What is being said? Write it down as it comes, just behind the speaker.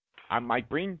I'm Mike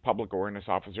Breen, Public Awareness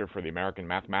Officer for the American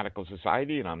Mathematical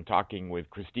Society, and I'm talking with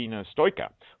Christina Stoika,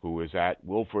 who is at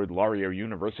Wilfrid Laurier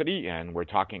University, and we're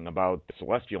talking about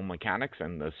celestial mechanics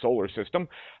and the solar system.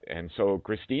 And so,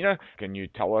 Christina, can you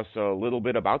tell us a little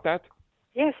bit about that?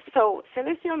 Yes, so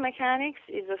celestial mechanics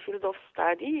is a field of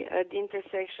study at the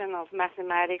intersection of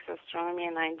mathematics, astronomy,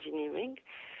 and engineering,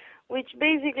 which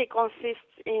basically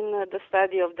consists in the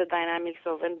study of the dynamics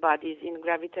of bodies in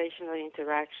gravitational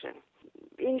interaction.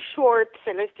 In short,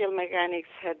 celestial mechanics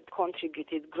had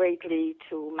contributed greatly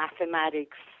to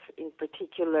mathematics, in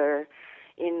particular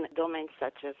in domains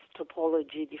such as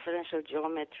topology, differential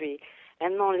geometry,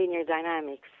 and nonlinear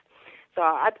dynamics. So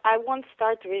I won't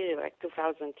start really like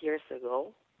 2,000 years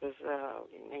ago, because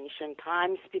in ancient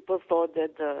times people thought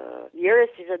that the Earth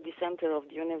is at the center of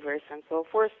the universe and so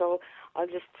forth. So I'll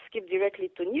just skip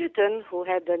directly to Newton, who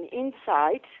had an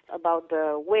insight about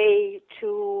the way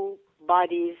two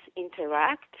bodies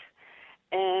interact.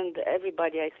 And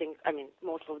everybody,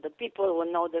 most of the people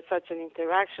will know that such an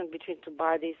interaction between two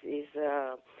bodies is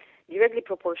directly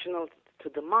proportional to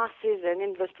the masses and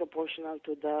inverse proportional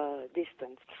to the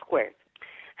distance squared.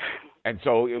 And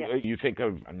so you think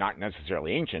of, not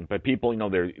necessarily ancient, but people,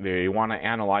 they want to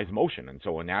analyze motion. And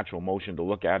so a natural motion to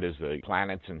look at is the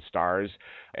planets and stars.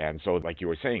 And so, like you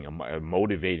were saying, a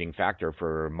motivating factor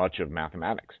for much of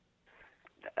mathematics.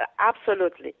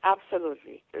 Absolutely.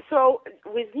 So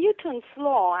with Newton's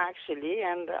law, actually,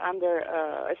 and under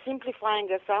a simplifying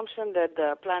assumption that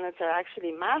the planets are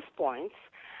actually mass points,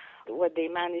 what they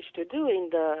managed to do in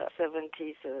the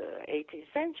 70s,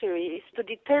 18th century is to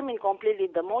determine completely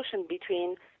the motion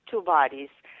between two bodies.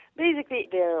 Basically,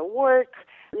 their work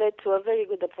led to a very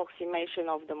good approximation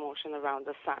of the motion around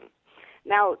the sun.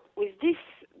 Now, with this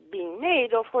being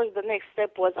made, of course, the next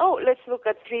step was, let's look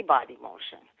at three-body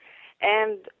motion.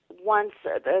 And once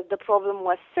the problem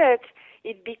was set,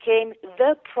 it became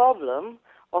the problem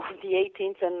of the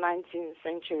 18th and 19th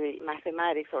century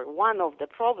mathematics, or one of the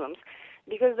problems,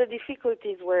 because the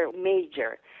difficulties were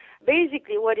major.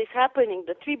 Basically, what is happening,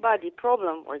 the three-body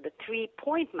problem, or the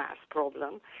three-point mass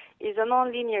problem, is a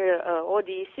nonlinear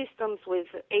ODE systems with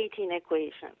 18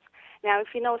 equations. Now, if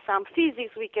you know some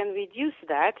physics, we can reduce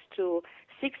that to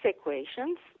 6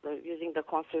 equations using the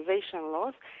conservation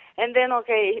laws. And then,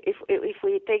 if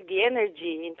we take the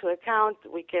energy into account,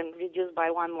 we can reduce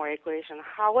by one more equation.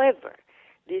 However,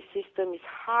 this system is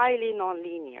highly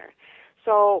nonlinear.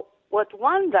 So what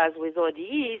one does with ODE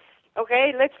is,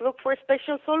 let's look for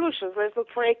special solutions. Let's look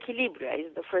for equilibria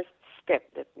is the first step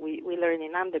that we learn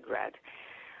in undergrad.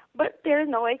 But there are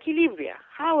no equilibria.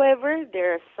 However,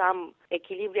 there are some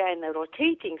equilibria in a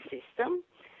rotating system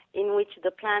in which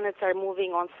the planets are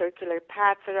moving on circular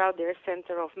paths around their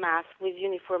center of mass with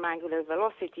uniform angular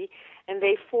velocity, and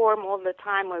they form all the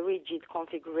time a rigid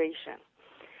configuration.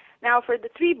 Now, for the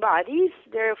three bodies,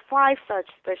 there are 5 such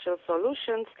special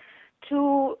solutions,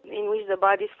 2 in which the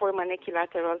bodies form an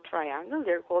equilateral triangle.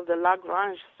 They're called the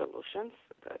Lagrange solutions.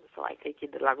 So I take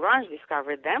it the Lagrange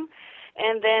discovered them.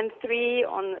 And then 3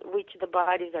 on which the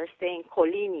bodies are staying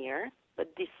collinear.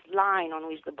 But this line on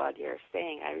which the bodies are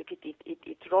staying, I repeat,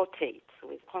 it rotates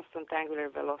with constant angular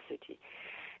velocity.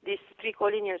 These 3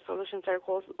 collinear solutions are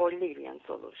called Eulerian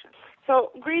solutions.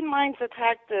 So great minds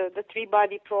attacked the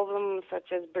three-body problem,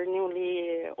 such as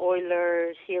Bernoulli,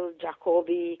 Euler, Hill,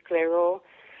 Jacobi, Clairaut.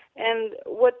 And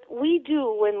what we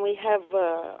do when we have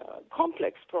a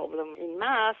complex problem in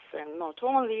math, and not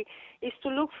only, is to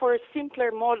look for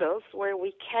simpler models where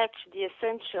we catch the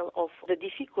essential of the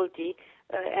difficulty,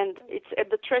 and it's at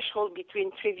the threshold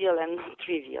between trivial and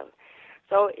non-trivial.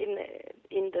 So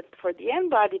for the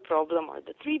n-body problem or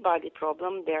the three-body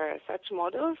problem, there are such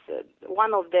models.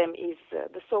 One of them is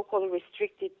the so-called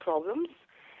restricted problems,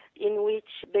 in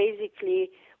which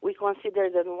basically we consider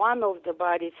that one of the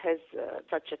bodies has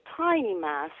such a tiny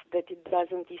mass that it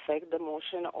doesn't affect the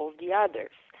motion of the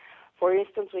others. For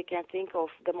instance, we can think of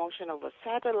the motion of a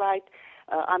satellite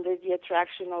under the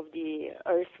attraction of the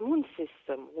Earth-Moon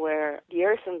system, where the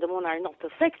Earth and the Moon are not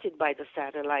affected by the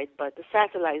satellite, but the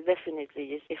satellite definitely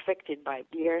is affected by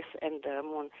the Earth and the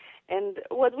Moon. And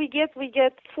what we get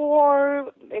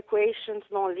 4 equations,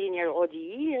 nonlinear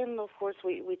ODE, and of course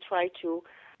we try to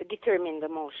determine the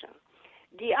motion.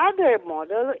 The other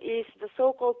model is the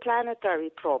so-called planetary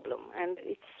problem, and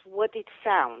it's what it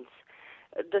sounds.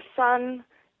 The Sun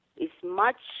is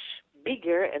much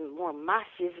bigger and more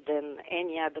massive than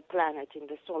any other planet in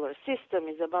the solar system,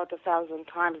 is about 1,000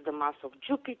 times the mass of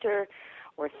Jupiter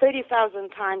or 30,000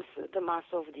 times the mass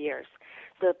of the Earth.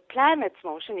 The planet's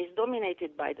motion is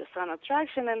dominated by the Sun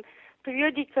attraction and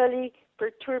periodically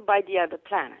perturbed by the other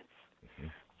planets.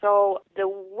 So the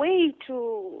way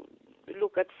to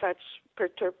look at such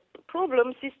perturbed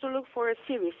problems is to look for a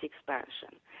series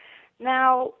expansion.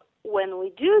 Now, when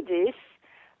we do this,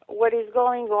 what is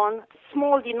going on,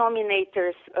 small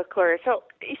denominators occur. So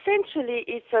essentially,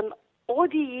 it's an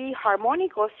ODE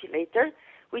harmonic oscillator,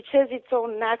 which has its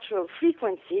own natural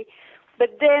frequency,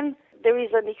 but then there is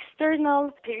an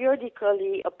external,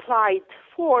 periodically applied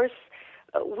force,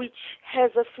 which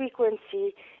has a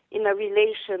frequency in a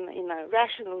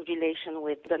rational relation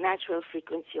with the natural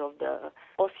frequency of the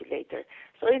oscillator.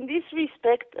 So in this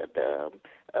respect, the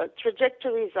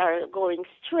trajectories are going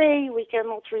stray. We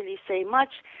cannot really say much.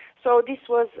 So this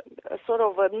was a sort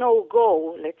of a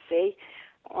no-go, let's say,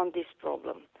 on this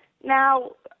problem.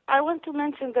 Now, I want to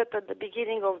mention that at the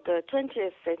beginning of the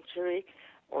 20th century,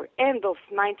 or end of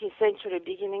 19th century,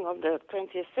 beginning of the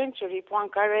 20th century,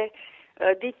 Poincaré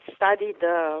did study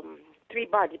the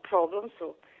three-body problem.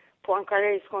 So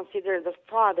Poincaré is considered the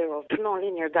father of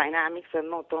nonlinear dynamics, and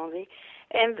not only.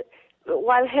 And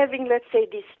while having, let's say,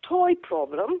 this toy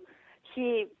problem,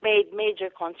 he made major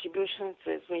contributions,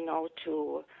 as we know,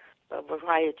 to a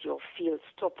variety of fields: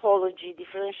 topology,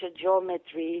 differential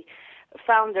geometry,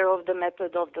 founder of the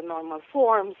method of the normal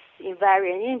forms,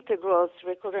 invariant integrals,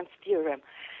 recurrence theorem.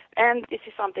 And this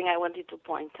is something I wanted to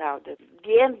point out, that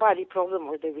the n-body problem,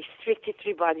 or the restricted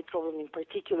three-body problem in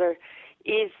particular,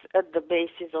 is at the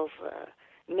basis of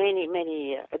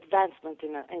many advancements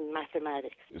in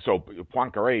mathematics. So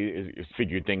Poincaré has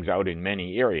figured things out in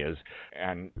many areas,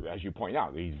 and as you point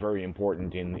out, he's very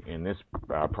important in this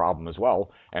problem as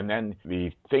well. And then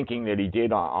the thinking that he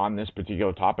did on this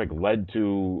particular topic led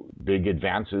to big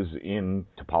advances in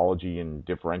topology and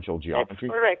differential geometry.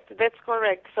 That's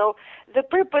correct. So the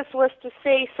purpose was to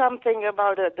say something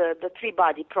about the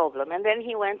three-body problem, and then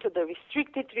he went to the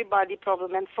restricted three-body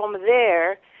problem, and from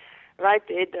there, right,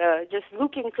 just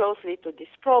looking closely to this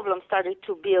problem, started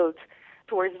to build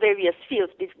towards various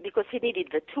fields because he needed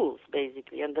the tools,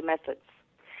 basically, and the methods.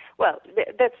 Well,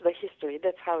 that's the history.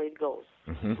 That's how it goes.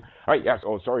 Mm-hmm. All right, yes.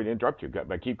 Oh, sorry to interrupt you,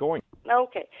 but keep going.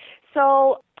 Okay.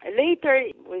 So later,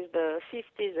 with the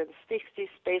 50s and 60s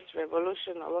space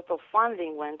revolution, a lot of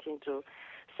funding went into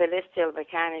celestial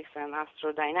mechanics and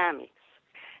astrodynamics.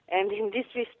 And in this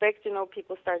respect,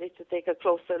 people started to take a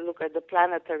closer look at the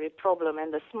planetary problem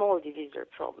and the small divisor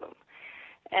problem.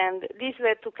 And this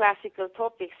led to classical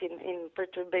topics in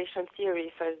perturbation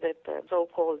theory, such as the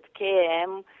so-called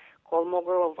KAM,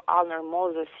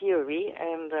 Kolmogorov-Allner-Moser theory,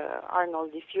 and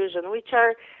Arnold diffusion, which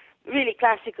are really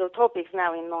classical topics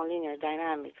now in nonlinear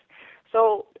dynamics.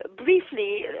 So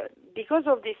briefly, because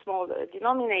of these small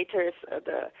denominators,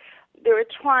 they were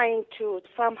trying to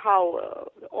somehow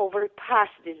overpass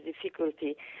this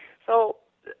difficulty. So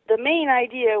the main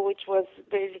idea, which was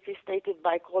basically stated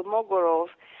by Kolmogorov,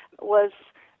 was,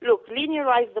 look,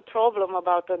 linearize the problem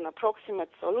about an approximate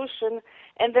solution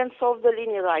and then solve the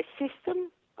linearized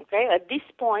system. Okay, at this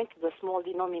point, the small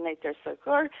denominators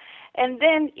occur, and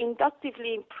then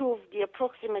inductively improve the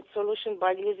approximate solution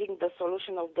by using the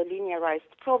solution of the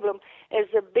linearized problem as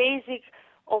a basic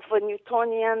of a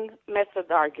Newtonian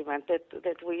method argument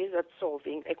that we use at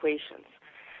solving equations.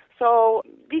 So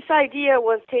this idea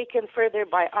was taken further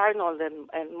by Arnold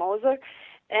and Moser,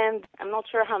 and I'm not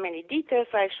sure how many details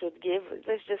I should give.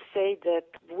 Let's just say that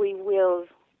we will,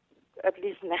 at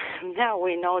least now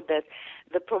we know that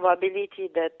the probability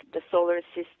that the solar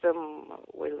system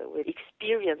will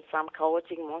experience some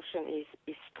chaotic motion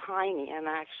is tiny, and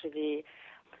actually,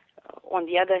 on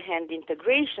the other hand,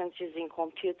 integrations using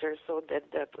computers so that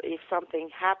if something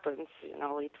happens,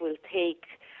 it will take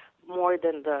more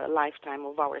than the lifetime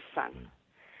of our sun.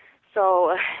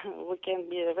 So we can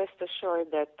be rest assured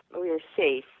that we are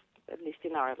safe, at least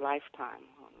in our lifetime,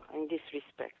 in this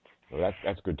respect. Well,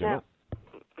 that's good to know.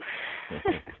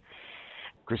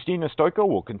 Christina Stoica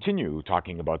will continue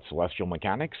talking about celestial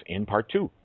mechanics in part 2.